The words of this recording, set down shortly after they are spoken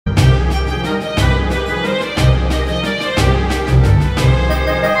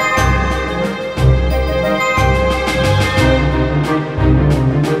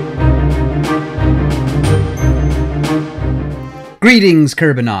Greetings,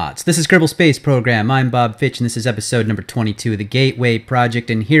 Kerbonauts! This is Kerbal Space Program. I'm Bob Fitch, and this is episode number 22 of the Gateway Project,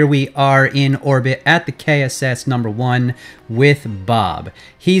 and here we are in orbit at the KSS-22 with Bob.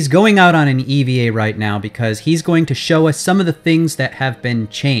 He's going out on an EVA right now because he's going to show us some of the things that have been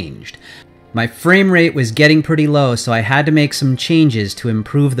changed. My frame rate was getting pretty low, so I had to make some changes to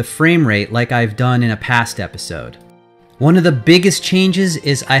improve the frame rate like I've done in a past episode. One of the biggest changes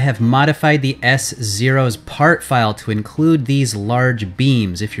is I have modified the S0's part file to include these large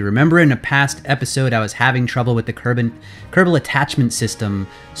beams. If you remember in a past episode, I was having trouble with the Kerbal attachment system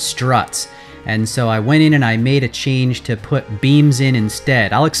struts. And so I went in and I made a change to put beams in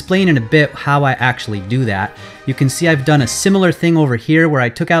instead. I'll explain in a bit how I actually do that. You can see I've done a similar thing over here where I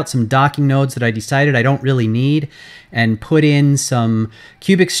took out some docking nodes that I decided I don't really need and put in some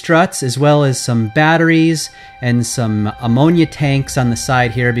cubic struts as well as some batteries and some ammonia tanks on the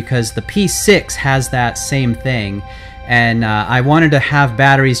side here because the P6 has that same thing. And I wanted to have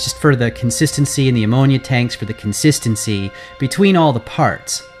batteries just for the consistency and the ammonia tanks for the consistency between all the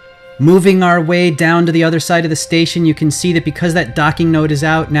parts. Moving our way down to the other side of the station, you can see that because that docking node is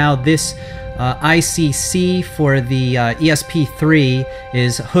out now, this ICC for the ESP3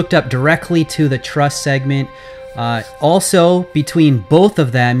 is hooked up directly to the truss segment. Also, between both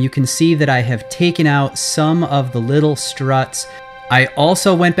of them, you can see that I have taken out some of the little struts. I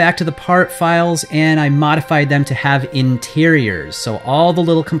also went back to the part files and I modified them to have interiors. So all the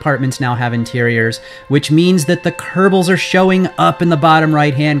little compartments now have interiors, which means that the Kerbals are showing up in the bottom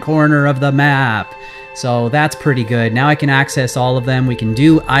right-hand corner of the map. So that's pretty good. Now I can access all of them. We can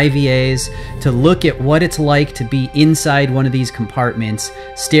do IVAs to look at what it's like to be inside one of these compartments,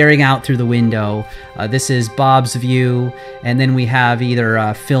 staring out through the window. This is Bob's view, and then we have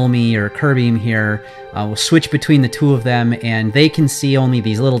either Filmy or KerbCam here. We'll switch between the two of them, and they can see only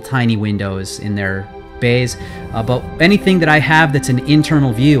these little tiny windows in their bays. But anything that I have that's an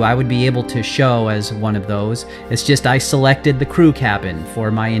internal view, I would be able to show as one of those. It's just I selected the crew cabin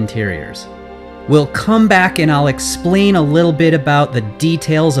for my interiors. We'll come back and I'll explain a little bit about the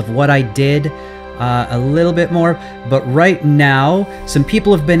details of what I did a little bit more, but right now some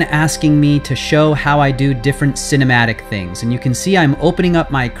people have been asking me to show how I do different cinematic things, and you can see I'm opening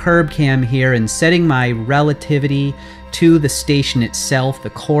up my KerbCam here and setting my relativity to the station itself, the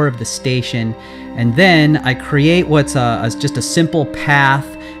core of the station, and then I create what's just a simple path,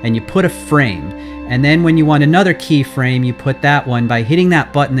 and you put a frame. And then when you want another keyframe, you put that one by hitting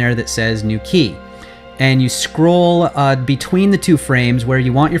that button there that says New Key. And you scroll between the two frames where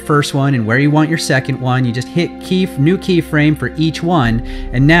you want your first one and where you want your second one. You just hit New Keyframe for each one.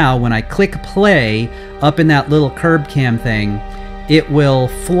 And now when I click play up in that little KerbCam thing, it will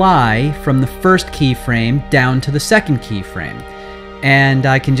fly from the first keyframe down to the second keyframe. And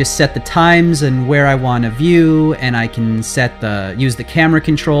I can just set the times and where I want to view, and I can use the camera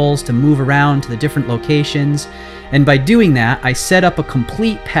controls to move around to the different locations. And by doing that, I set up a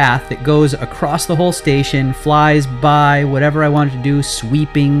complete path that goes across the whole station, flies by whatever I wanted to do,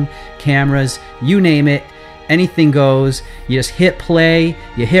 sweeping cameras, you name it, anything goes. You just hit play,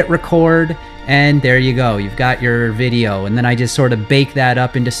 you hit record, and there you go, you've got your video. And then I just sort of bake that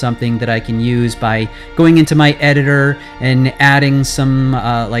up into something that I can use by going into my editor and adding some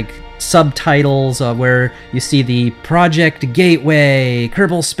like subtitles where you see the Project Gateway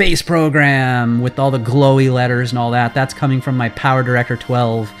Kerbal Space Program with all the glowy letters and all that. That's coming from my PowerDirector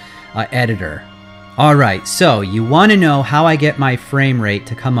 12 editor. Alright, so you want to know how I get my frame rate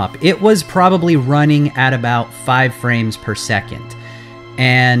to come up. It was probably running at about 5 frames per second.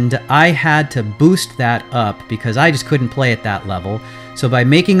 And I had to boost that up because I just couldn't play at that level. So by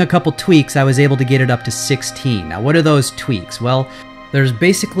making a couple tweaks, I was able to get it up to 16. Now, what are those tweaks? Well, there's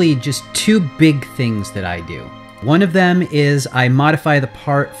basically just two big things that I do. One of them is I modify the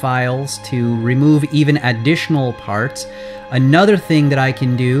part files to remove even additional parts. Another thing that I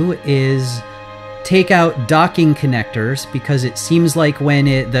can do is take out docking connectors because it seems like when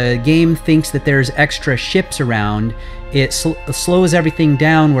the game thinks that there's extra ships around, it slows everything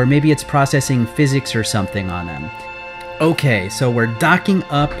down where maybe it's processing physics or something on them. Okay, so we're docking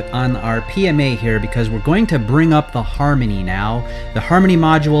up on our PMA here because we're going to bring up the Harmony now. The Harmony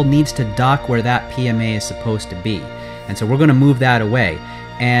module needs to dock where that PMA is supposed to be. And so we're going to move that away.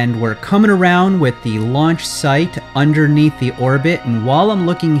 And we're coming around with the launch site underneath the orbit, and while I'm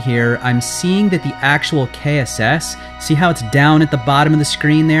looking here, I'm seeing that the actual KSS, see how it's down at the bottom of the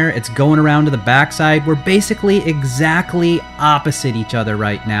screen there? It's going around to the backside. We're basically exactly opposite each other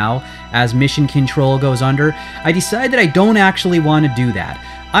right now as mission control goes under. I decided that I don't actually want to do that.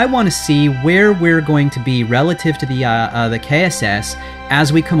 I want to see where we're going to be relative to the KSS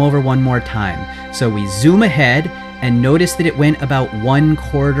as we come over one more time. So we zoom ahead, and notice that it went about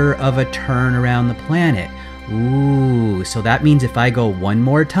 1/4 of a turn around the planet. Ooh, so that means if I go one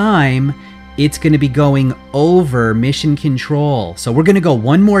more time, it's going to be going over mission control. So we're going to go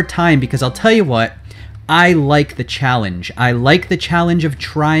one more time because I'll tell you what, I like the challenge. I like the challenge of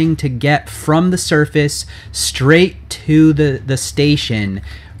trying to get from the surface straight to the station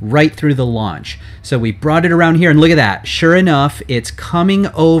right through the launch. So we brought it around here and look at that. Sure enough, it's coming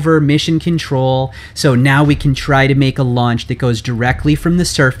over mission control. So now we can try to make a launch that goes directly from the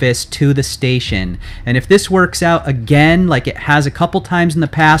surface to the station. And if this works out again, like it has a couple times in the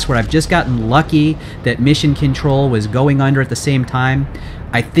past where I've just gotten lucky that mission control was going under at the same time,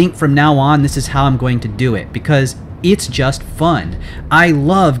 I think from now on, this is how I'm going to do it because it's just fun. I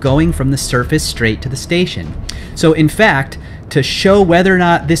love going from the surface straight to the station. So in fact, to show whether or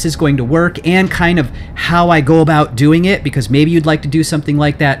not this is going to work and kind of how I go about doing it, because maybe you'd like to do something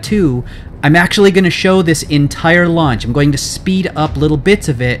like that too, I'm actually going to show this entire launch. I'm going to speed up little bits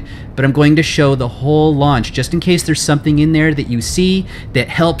of it, but I'm going to show the whole launch just in case there's something in there that you see that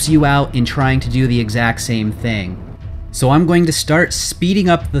helps you out in trying to do the exact same thing. So I'm going to start speeding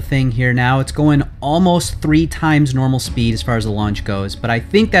up the thing here now. It's going almost 3 times normal speed as far as the launch goes, but I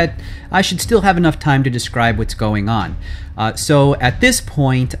think that I should still have enough time to describe what's going on. So at this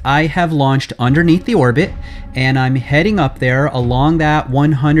point, I have launched underneath the orbit, and I'm heading up there along that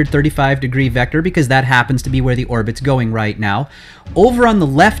 135-degree vector because that happens to be where the orbit's going right now. Over on the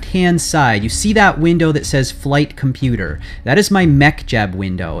left-hand side, you see that window that says Flight Computer. That is my MechJeb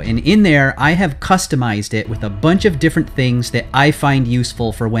window, and in there, I have customized it with a bunch of different things that I find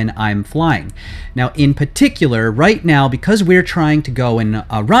useful for when I'm flying. Now, in particular, right now, because we're trying to go and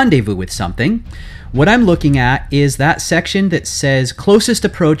rendezvous with something, what I'm looking at is that section that says closest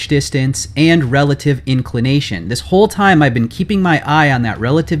approach distance and relative inclination. This whole time I've been keeping my eye on that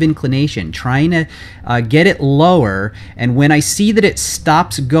relative inclination, trying to get it lower, and when I see that it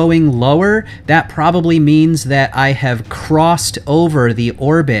stops going lower, that probably means that I have crossed over the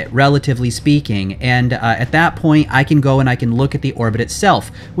orbit, relatively speaking, and at that point I can go and I can look at the orbit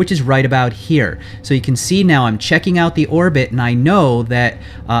itself, which is right about here. So you can see now I'm checking out the orbit and I know that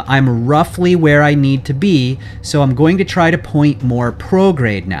I'm roughly where I need to be, so I'm going to try to point more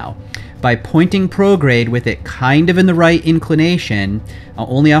prograde now. By pointing prograde with it kind of in the right inclination,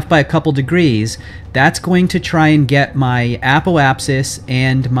 only off by a couple degrees, that's going to try and get my apoapsis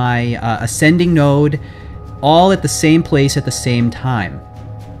and my ascending node all at the same place at the same time.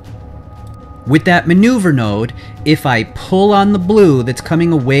 With that maneuver node, if I pull on the blue that's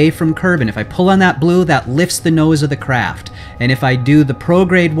coming away from Kerbal, if I pull on that blue, that lifts the nose of the craft. And if I do the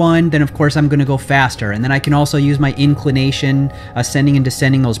prograde one, then of course I'm going to go faster. And then I can also use my inclination, ascending and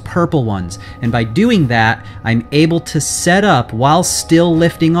descending, those purple ones. And by doing that, I'm able to set up, while still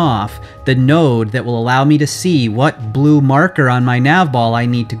lifting off, the node that will allow me to see what blue marker on my nav ball I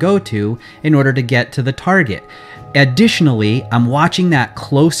need to go to in order to get to the target. Additionally, I'm watching that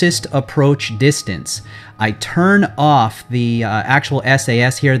closest approach distance. I turn off the actual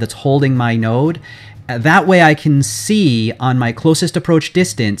SAS here that's holding my node. That way I can see on my closest approach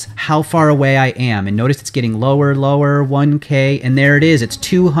distance how far away I am. And notice it's getting lower, lower, 1K, and there it is. It's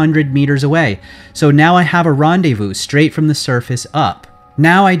 200 meters away. So now I have a rendezvous straight from the surface up.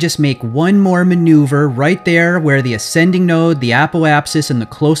 Now I just make one more maneuver right there where the ascending node, the apoapsis, and the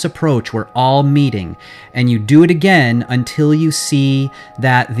close approach were all meeting. And you do it again until you see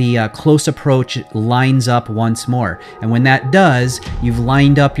that the close approach lines up once more. And when that does, you've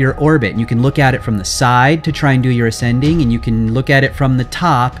lined up your orbit. You can look at it from the side to try and do your ascending, and you can look at it from the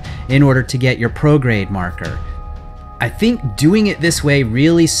top in order to get your prograde marker. I think doing it this way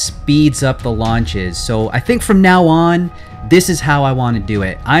really speeds up the launches. So I think from now on, this is how I want to do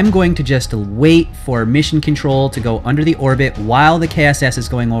it. I'm going to just wait for mission control to go under the orbit while the KSS is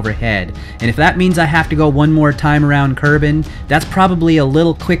going overhead. And if that means I have to go one more time around Kerbal, that's probably a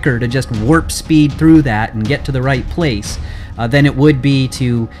little quicker to just warp speed through that and get to the right place than it would be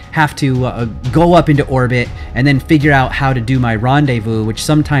to have to go up into orbit and then figure out how to do my rendezvous, which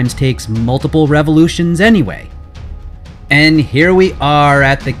sometimes takes multiple revolutions anyway. And here we are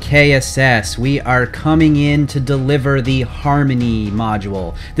at the KSS. We are coming in to deliver the Harmony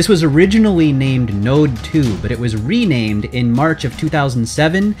module. This was originally named Node 2, but it was renamed in March of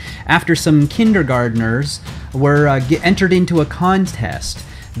 2007 after some kindergartners were entered into a contest.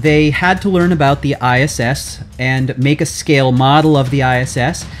 They had to learn about the ISS and make a scale model of the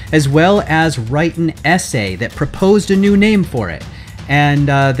ISS, as well as write an essay that proposed a new name for it. And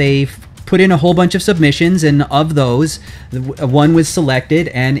they put in a whole bunch of submissions, and of those, one was selected,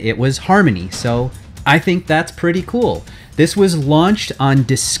 and it was Harmony. So I think that's pretty cool. This was launched on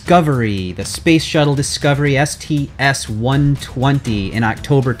Discovery, the Space Shuttle Discovery STS-120 in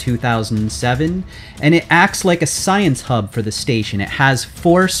October 2007, and it acts like a science hub for the station. It has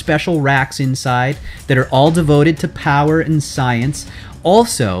 4 special racks inside that are all devoted to power and science.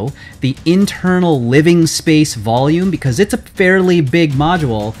 Also, the internal living space volume, because it's a fairly big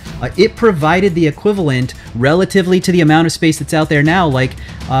module, it provided the equivalent relatively to the amount of space that's out there now, like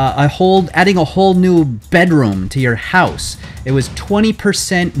adding a whole new bedroom to your house. It was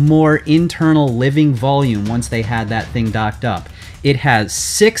 20% more internal living volume once they had that thing docked up. It has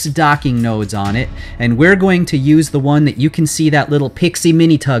 6 docking nodes on it, and we're going to use the one that you can see that little pixie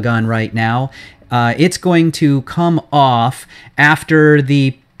mini tug on right now. It's going to come off after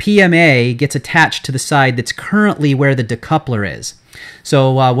the PMA gets attached to the side that's currently where the decoupler is.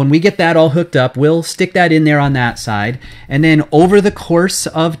 So when we get that all hooked up, we'll stick that in there on that side. And then over the course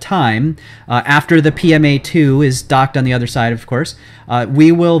of time, after the PMA2 is docked on the other side, of course,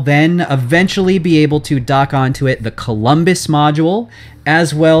 we will then eventually be able to dock onto it the Columbus module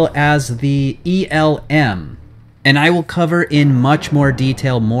as well as the ELM. And I will cover in much more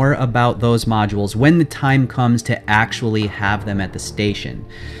detail more about those modules when the time comes to actually have them at the station.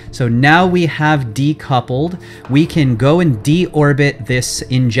 So now we have decoupled, we can go and deorbit this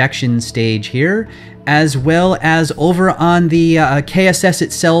injection stage here, as well as over on the KSS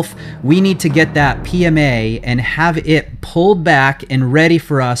itself, we need to get that PMA and have it pulled back and ready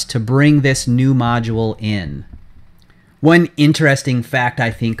for us to bring this new module in. One interesting fact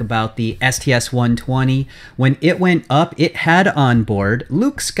I think about the STS-120, when it went up, it had on board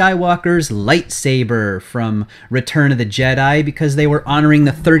Luke Skywalker's lightsaber from Return of the Jedi because they were honoring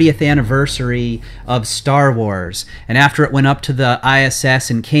the 30th anniversary of Star Wars. And after it went up to the ISS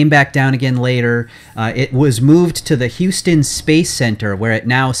and came back down again later, it was moved to the Houston Space Center where it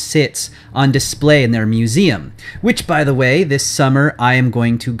now sits on display in their museum. Which, by the way, this summer I am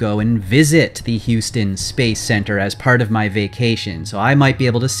going to go and visit the Houston Space Center as part of my vacation, so I might be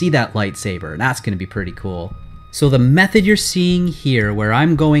able to see that lightsaber, and that's going to be pretty cool. So the method you're seeing here, where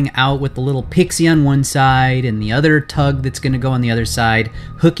I'm going out with the little pixie on one side and the other tug that's going to go on the other side,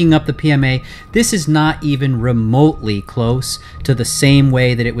 hooking up the PMA, this is not even remotely close to the same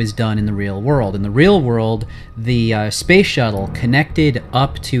way that it was done in the real world. In the real world, the space shuttle connected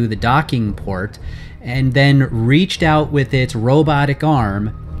up to the docking port and then reached out with its robotic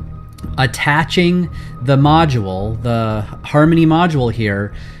arm, attaching the module, the Harmony module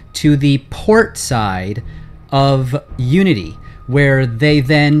here, to the port side of Unity, where they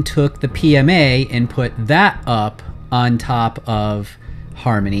then took the PMA and put that up on top of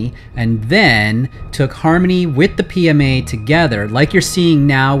Harmony, and then took Harmony with the PMA together, like you're seeing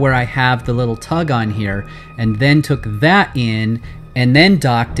now where I have the little tug on here, and then took that in and then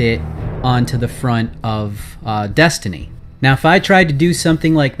docked it onto the front of Destiny. Now, if I tried to do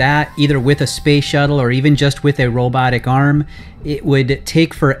something like that, either with a space shuttle or even just with a robotic arm, it would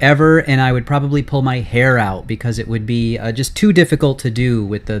take forever and I would probably pull my hair out because it would be just too difficult to do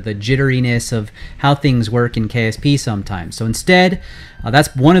with the jitteriness of how things work in KSP sometimes. So instead,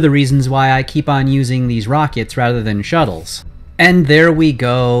 that's one of the reasons why I keep on using these rockets rather than shuttles. And there we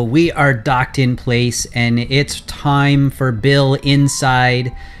go. We are docked in place, and it's time for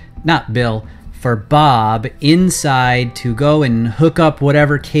for Bob inside to go and hook up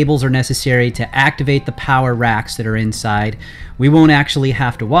whatever cables are necessary to activate the power racks that are inside. We won't actually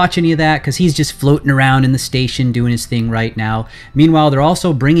have to watch any of that because he's just floating around in the station doing his thing right now. Meanwhile, they're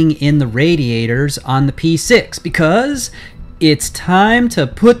also bringing in the radiators on the P6 because it's time to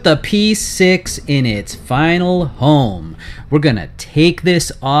put the P6 in its final home. We're gonna take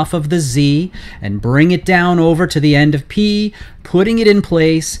this off of the Z and bring it down over to the end of P, putting it in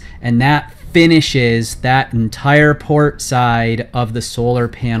place, and that finishes that entire port side of the solar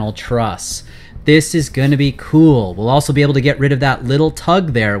panel truss. This is going to be cool. We'll also be able to get rid of that little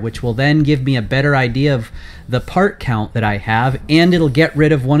tug there, which will then give me a better idea of the part count that I have, and it'll get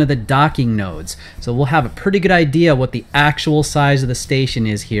rid of one of the docking nodes. So we'll have a pretty good idea what the actual size of the station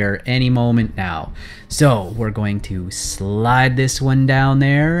is here any moment now. So we're going to slide this one down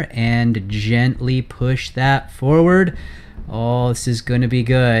there and gently push that forward. Oh, this is going to be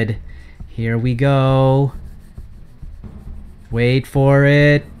good. Here we go. Wait for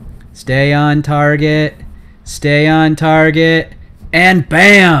it. Stay on target. Stay on target. And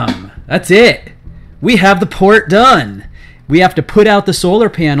bam! That's it. We have the port done. We have to put out the solar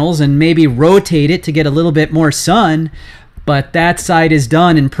panels and maybe rotate it to get a little bit more sun. But that side is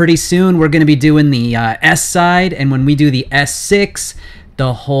done, and pretty soon we're going to be doing the S side. And when we do the S6,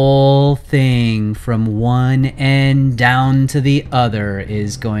 The whole thing from one end down to the other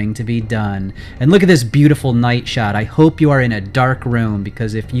is going to be done. And look at this beautiful night shot. I hope you are in a dark room,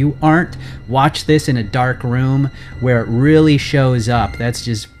 because if you aren't, watch this in a dark room where it really shows up. That's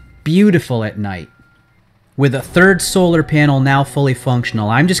just beautiful at night. With a third solar panel now fully functional,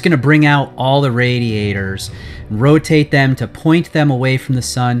 I'm just going to bring out all the radiators, rotate them to point them away from the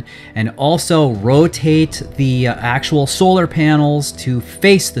sun, and also rotate the actual solar panels to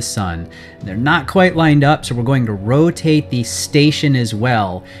face the sun. They're not quite lined up, so we're going to rotate the station as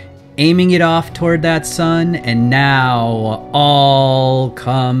well, aiming it off toward that sun, and now all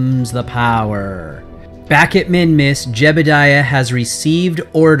comes the power. Back at Minmus, Jebediah has received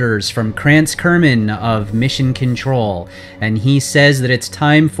orders from Krantz Kerman of Mission Control, and he says that it's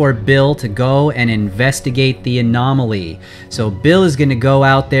time for Bill to go and investigate the anomaly. So Bill is going to go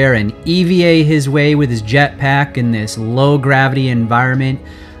out there and EVA his way with his jetpack in this low-gravity environment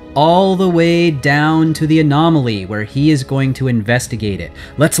all the way down to the anomaly, where he is going to investigate it.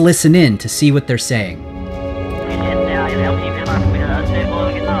 Let's listen in to see what they're saying.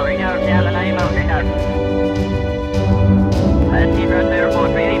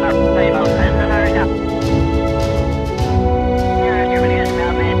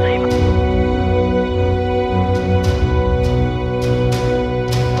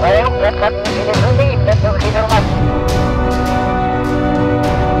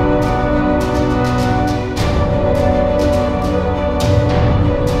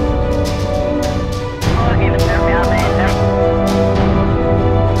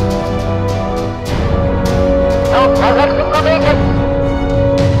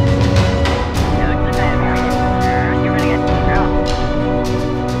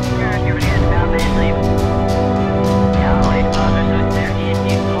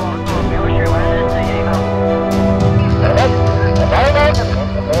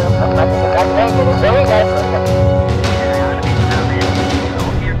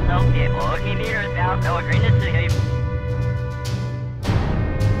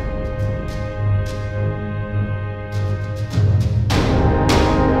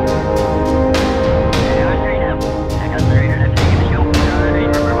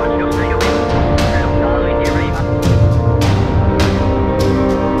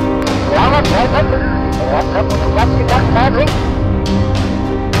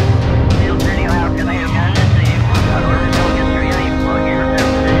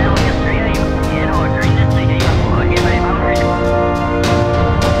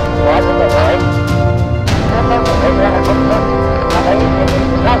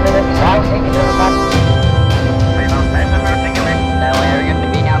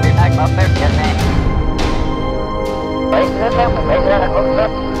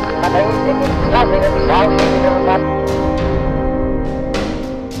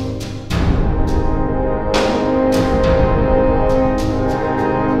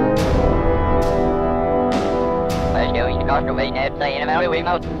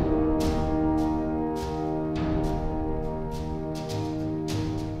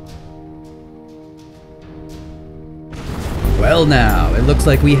 Well now, it looks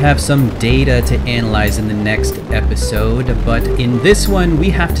like we have some data to analyze in the next episode, but in this one we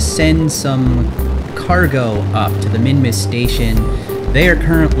have to send some cargo up to the Minmus station. They are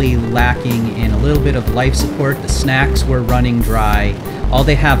currently lacking in a little bit of life support. The snacks were running dry. All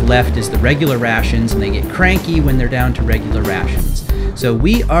they have left is the regular rations, and they get cranky when they're down to regular rations. So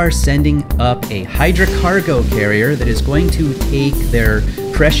we are sending up a Hydra cargo carrier that is going to take their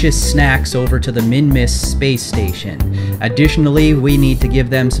precious snacks over to the Minmus space station. Additionally, we need to give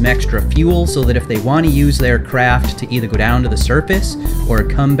them some extra fuel so that if they want to use their craft to either go down to the surface or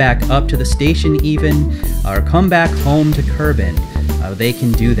come back up to the station even, or come back home to Kerbal, they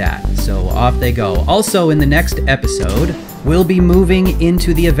can do that. So off they go. Also in the next episode, we'll be moving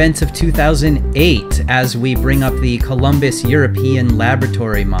into the events of 2008 as we bring up the Columbus European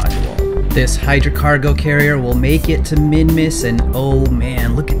Laboratory module. This Hydra cargo carrier will make it to Minmus, and oh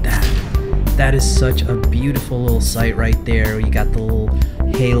man, look at that. That is such a beautiful little sight right there. You got the little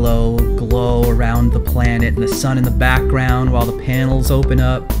halo glow around the planet and the sun in the background while the panels open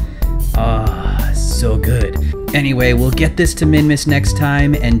up. Ah, so good. Anyway, we'll get this to Minmus next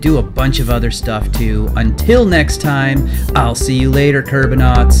time and do a bunch of other stuff too. Until next time, I'll see you later,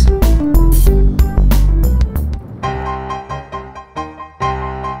 Kerbonauts.